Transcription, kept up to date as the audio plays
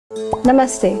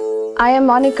Namaste, I am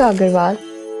Monica Aggarwal,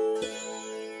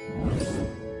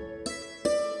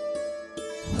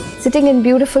 sitting in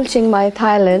beautiful Chiang Mai,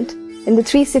 Thailand, in the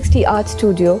 360 Art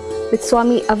Studio with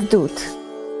Swami Avadhut.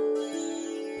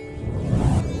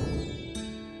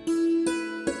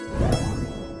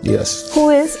 Yes. Who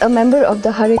is a member of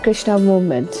the Hare Krishna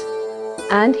movement.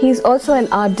 And he's also an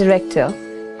art director.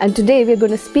 And today we're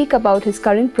going to speak about his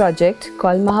current project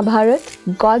called Mahabharata,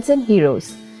 Gods and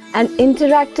Heroes, an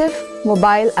interactive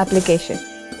mobile application.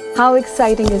 How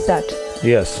exciting is that?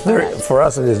 Yes, for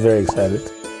us it is very exciting.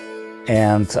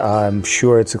 And I'm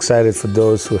sure it's exciting for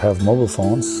those who have mobile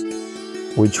phones,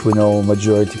 which we know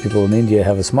majority of people in India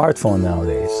have a smartphone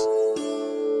nowadays.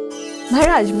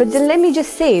 Maharaj, but then let me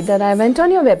just say that I went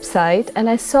on your website and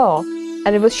I saw,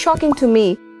 and it was shocking to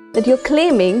me, that you're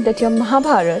claiming that your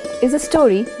Mahabharata is a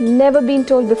story never been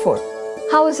told before.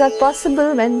 How is that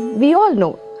possible when we all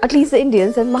know, at least the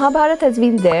Indians, that Mahabharata has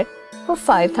been there for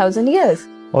 5,000 years?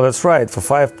 Well, that's right. For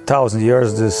 5,000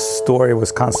 years, this story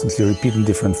was constantly repeated in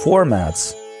different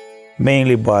formats,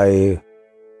 mainly by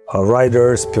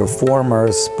writers,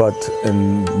 performers, but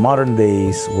in modern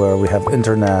days where we have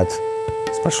internet,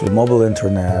 especially mobile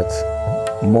internet,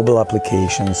 mobile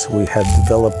applications, we have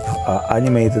developed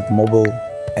animated mobile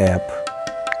app,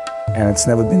 and it's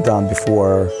never been done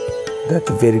before that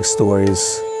the Vedic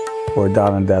stories were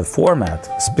done in that format.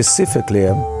 Specifically,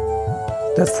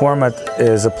 that format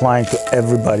is applying to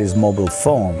everybody's mobile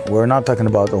phone. We're not talking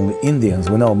about only Indians.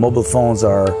 We know mobile phones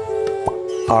are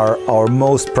our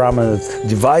most prominent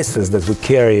devices that we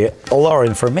carry all our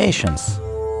informations,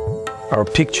 our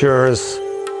pictures,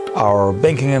 our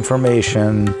banking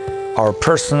information, our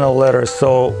personal letters.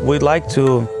 So we'd like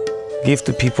to give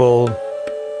to people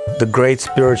the great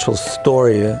spiritual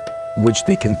story which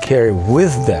they can carry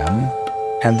with them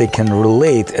and they can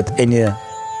relate at any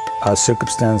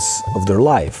circumstance of their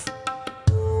life.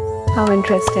 How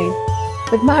interesting.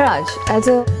 But Maharaj, as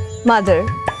a mother,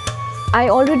 I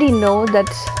already know that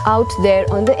out there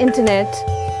on the internet,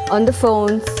 on the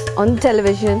phones, on the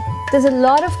television, there's a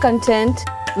lot of content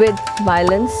with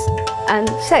violence and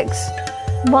sex.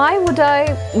 Why would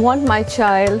I want my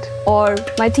child or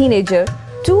my teenager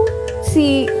to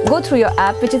go through your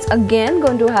app, which is again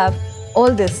going to have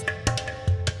all this?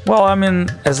 Well, I mean,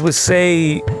 as we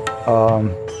say,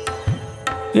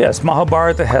 yes,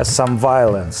 Mahabharata has some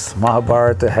violence,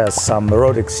 Mahabharata has some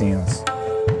erotic scenes,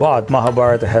 but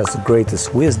Mahabharata has the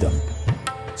greatest wisdom.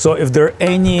 So if there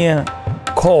any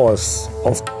cause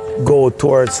of go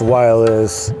towards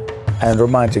violence and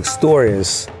romantic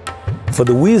stories for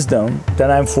the wisdom,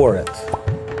 then I'm for it.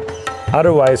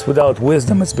 Otherwise, without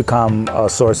wisdom, it's become a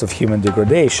source of human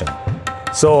degradation.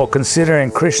 So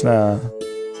considering Krishna,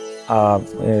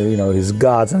 his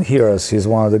gods and heroes, he's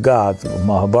one of the gods of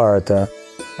Mahabharata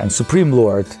and Supreme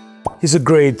Lord. He's a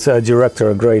great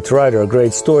director, a great writer, a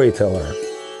great storyteller.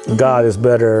 God is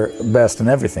best in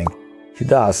everything he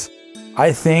does.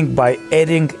 I think by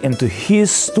adding into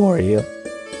his story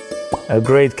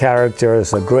great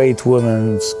characters, great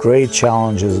women, great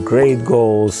challenges, great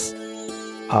goals,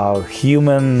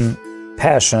 human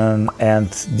passion and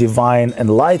divine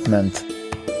enlightenment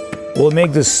will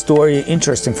make this story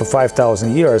interesting for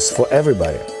 5,000 years for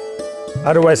everybody.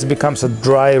 Otherwise, it becomes a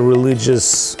dry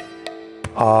religious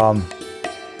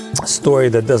story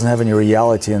that doesn't have any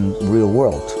reality in the real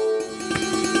world.